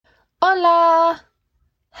Hola,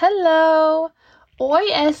 hello. Hoy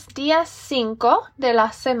es día 5 de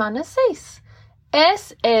la semana 6.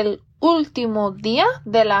 Es el último día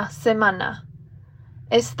de la semana.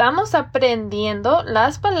 Estamos aprendiendo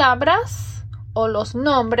las palabras o los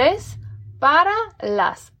nombres para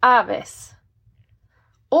las aves.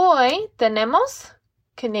 Hoy tenemos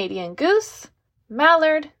Canadian goose,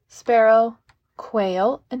 mallard, sparrow,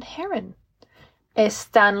 quail and heron.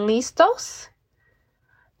 ¿Están listos?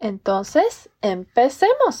 Entonces,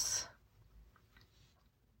 empecemos.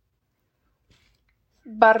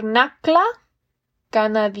 Barnacla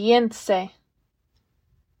canadiense.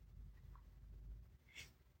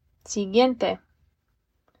 Siguiente.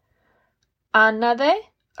 Ánade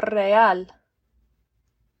real.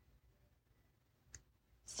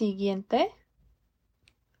 Siguiente.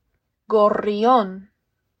 Gorrión.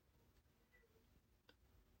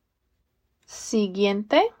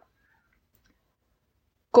 Siguiente.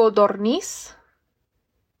 Codorniz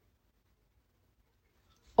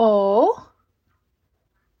o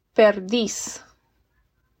perdiz.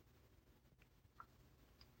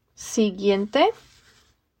 Siguiente.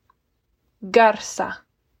 Garza.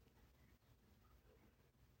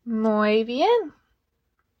 Muy bien.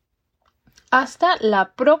 Hasta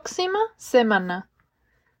la próxima semana.